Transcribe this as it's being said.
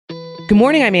Good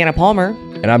morning, I'm Anna Palmer.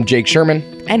 And I'm Jake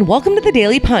Sherman. And welcome to the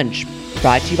Daily Punch,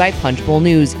 brought to you by Punchbowl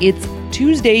News. It's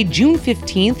Tuesday, June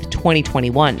 15th,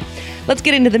 2021. Let's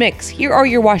get into the mix. Here are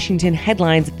your Washington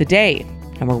headlines of the day.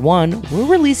 Number 1, we're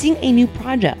releasing a new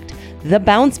project, The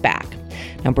Bounce Back.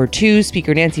 Number 2,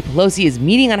 Speaker Nancy Pelosi is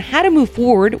meeting on how to move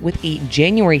forward with a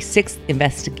January 6th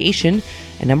investigation.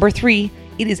 And number 3,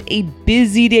 it is a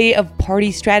busy day of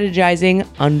party strategizing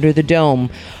under the dome.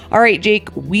 All right, Jake,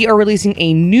 we are releasing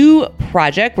a new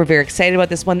project. We're very excited about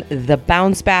this one, The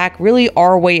Bounce Back, really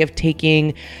our way of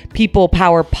taking people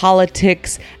power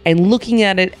politics and looking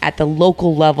at it at the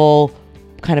local level,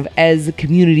 kind of as the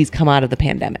communities come out of the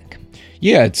pandemic.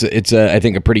 Yeah, it's I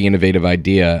think a pretty innovative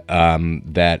idea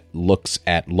that looks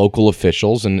at local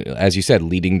officials and, as you said,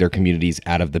 leading their communities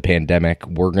out of the pandemic.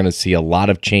 We're going to see a lot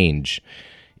of change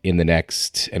in the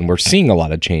next, and we're seeing a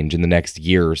lot of change in the next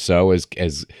year or so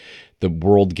as the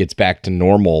world gets back to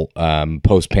normal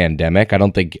post-pandemic.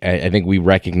 I think we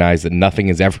recognize that nothing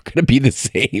is ever going to be the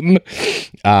same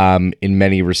in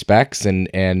many respects.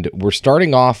 And we're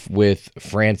starting off with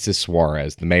Francis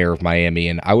Suarez, the mayor of Miami.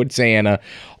 And I would say, Anna,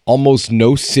 almost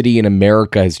no city in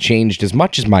America has changed as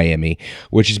much as Miami,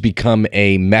 which has become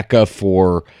a mecca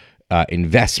for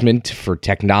investment, for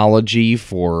technology,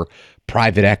 for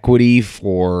private equity,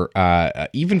 for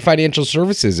even financial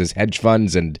services, as hedge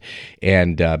funds and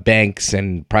banks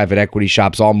and private equity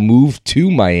shops all move to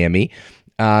Miami.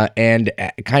 And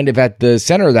kind of at the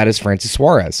center of that is Francis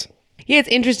Suarez. Yeah, it's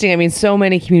interesting. I mean, so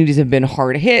many communities have been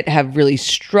hard hit, have really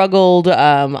struggled,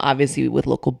 obviously with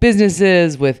local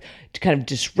businesses, with kind of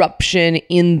disruption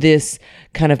in this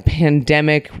kind of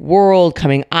pandemic world,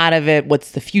 coming out of it.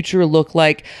 What's the future look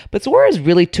like? But Suarez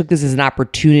really took this as an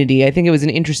opportunity. I think it was an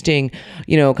interesting,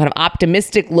 kind of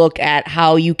optimistic look at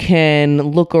how you can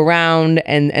look around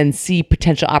and see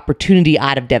potential opportunity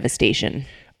out of devastation.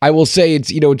 I will say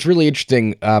it's really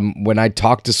interesting when I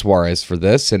talked to Suarez for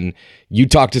this, and you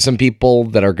talk to some people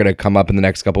that are going to come up in the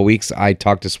next couple of weeks. I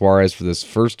talked to Suarez for this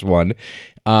first one.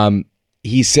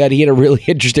 He said he had a really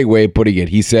interesting way of putting it.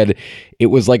 He said it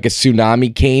was like a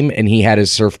tsunami came and he had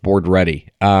his surfboard ready.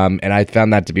 And I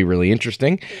found that to be really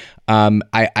interesting.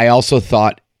 I also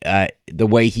thought the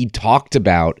way he talked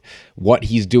about what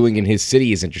he's doing in his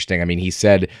city is interesting. I mean, he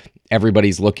said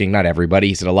everybody's looking, not everybody,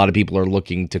 he said a lot of people are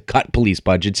looking to cut police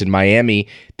budgets. In Miami,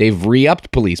 they've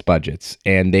re-upped police budgets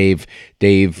and they've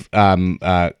kind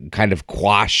of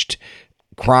quashed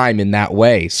crime in that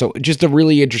way. So just a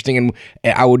really interesting, and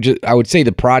I would say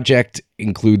the project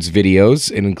includes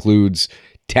videos, it includes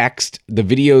text. The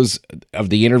videos of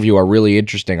the interview are really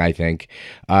interesting, I think.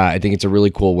 I think it's a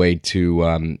really cool way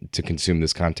to consume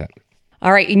this content.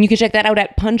 All right, and you can check that out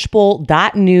at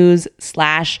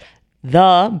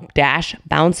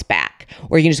punchbowl.news/the-bounceback.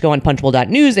 Or you can just go on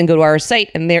punchbowl.news and go to our site,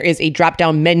 and there is a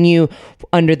drop-down menu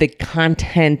under the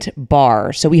content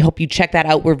bar. So we hope you check that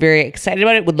out. We're very excited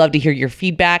about it. Would love to hear your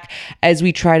feedback as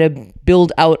we try to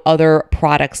build out other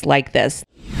products like this.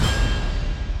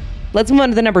 Let's move on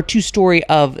to the number 2 story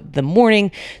of the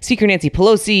morning. Speaker Nancy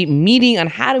Pelosi meeting on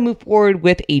how to move forward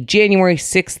with a January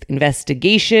 6th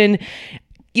investigation.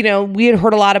 We had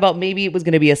heard a lot about maybe it was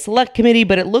going to be a select committee,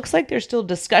 but it looks like there's still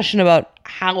discussion about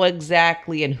how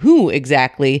exactly and who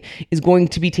exactly is going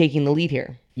to be taking the lead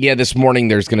here. Yeah, this morning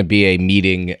there's going to be a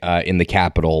meeting in the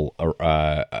Capitol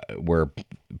where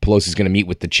Pelosi's going to meet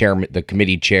with the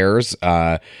committee chairs,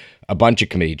 a bunch of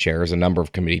committee chairs, a number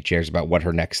of committee chairs about what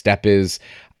her next step is.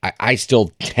 I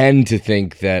still tend to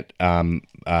think that a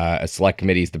select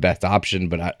committee is the best option,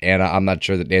 but Anna, I'm not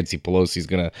sure that Nancy Pelosi is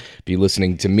going to be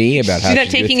listening to me about how she's not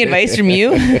taking advice from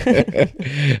you.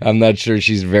 I'm not sure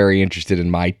she's very interested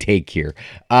in my take here.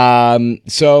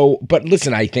 But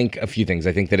listen, I think a few things.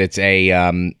 I think that it's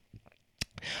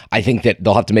I think that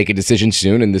they'll have to make a decision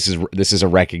soon, and this is a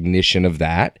recognition of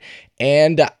that.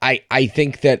 And I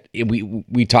think that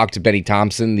we talked to Benny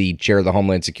Thompson, the chair of the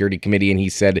Homeland Security Committee, and he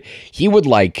said he'd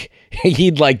like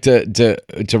to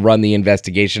run the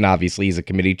investigation. Obviously, he's a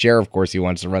committee chair. Of course, he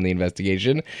wants to run the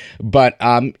investigation. But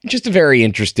just a very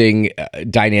interesting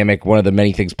dynamic. One of the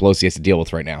many things Pelosi has to deal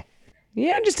with right now.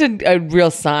 Yeah, just a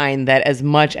real sign that as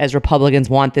much as Republicans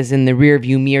want this in the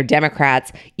rearview mirror,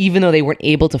 Democrats, even though they weren't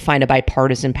able to find a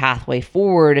bipartisan pathway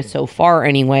forward so far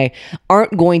anyway,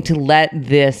 aren't going to let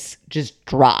this just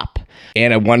drop.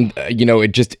 And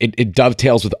it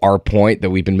dovetails with our point that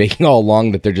we've been making all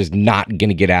along, that they're just not going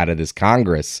to get out of this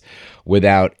Congress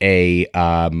without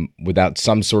without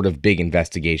some sort of big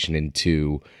investigation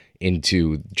into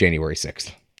January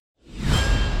 6th.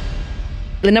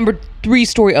 The number 3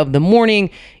 story of the morning.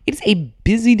 It's a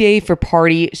busy day for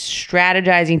party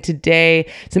strategizing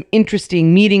today. Some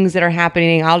interesting meetings that are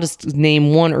happening. I'll just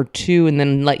name 1 or 2 and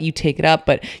then let you take it up.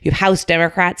 But you have House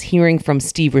Democrats hearing from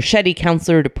Steve Ricchetti,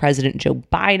 counselor to President Joe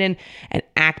Biden, and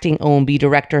acting OMB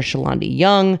Director Shalanda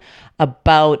Young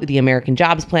about the American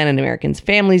Jobs Plan and Americans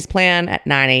Families Plan at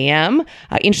 9 a.m.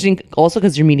 Interesting also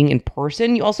because you're meeting in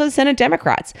person. You also have Senate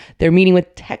Democrats. They're meeting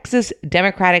with Texas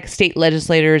Democratic state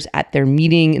legislators at their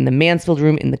meeting in the Mansfield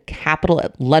Room in the Capitol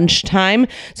at lunchtime.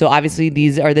 So obviously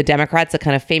these are the Democrats that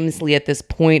kind of famously at this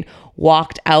point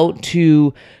walked out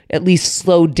to at least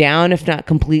slow down, if not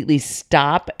completely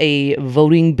stop, a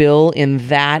voting bill in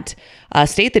that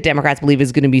state that Democrats believe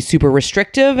is going to be super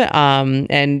restrictive.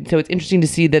 And so it's interesting to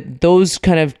see that those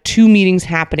kind of 2 meetings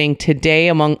happening today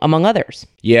among others.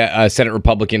 Yeah, Senate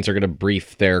Republicans are going to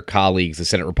brief their colleagues, the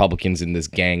Senate Republicans in this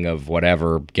gang of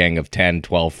 10,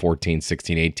 12, 14,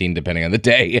 16, 18, depending on the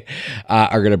day,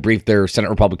 are going to brief their Senate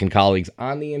Republican colleagues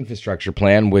on the infrastructure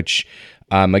plan, which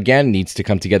again, needs to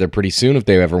come together pretty soon if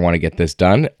they ever want to get this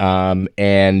done.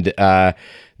 And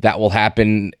that will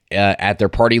happen at their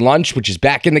party lunch, which is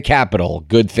back in the Capitol.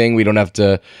 Good thing we don't have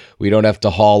to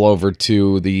haul over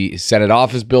to the Senate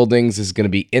office buildings. This is going to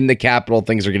be in the Capitol.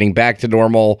 Things are getting back to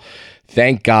normal.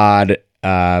 Thank God.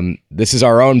 This is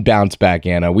our own bounce back,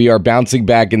 Anna. We are bouncing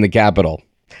back in the Capitol.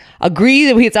 Agree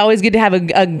that it's always good to have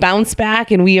a bounce back,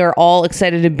 and we are all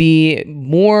excited to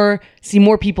see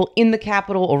more people in the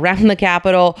Capitol, around the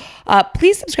Capitol.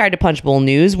 Please subscribe to Punchbowl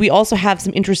News. We also have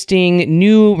some interesting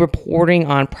new reporting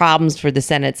on problems for the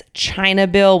Senate's China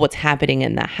bill, what's happening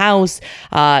in the House,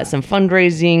 some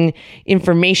fundraising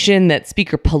information that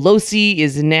Speaker Pelosi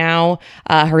is now,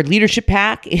 her leadership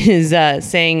PAC is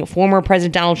saying former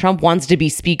President Donald Trump wants to be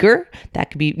Speaker. That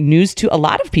could be news to a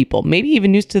lot of people, maybe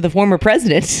even news to the former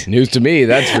president. News to me,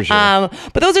 that's for sure.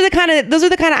 But those are the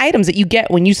kind of items that you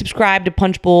get when you subscribe to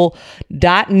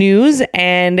Punchbowl.news,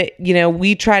 and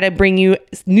we try to bring you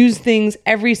news things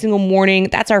every single morning.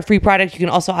 That's our free product. You can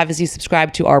also obviously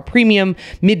subscribe to our premium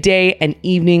midday and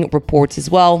evening reports as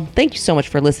well. Thank you so much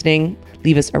for listening.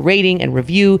 Leave us a rating and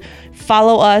review.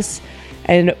 Follow us,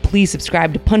 and please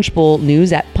subscribe to Punchbowl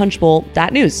News at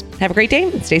punchbowl.news. Have a great day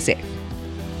and stay safe.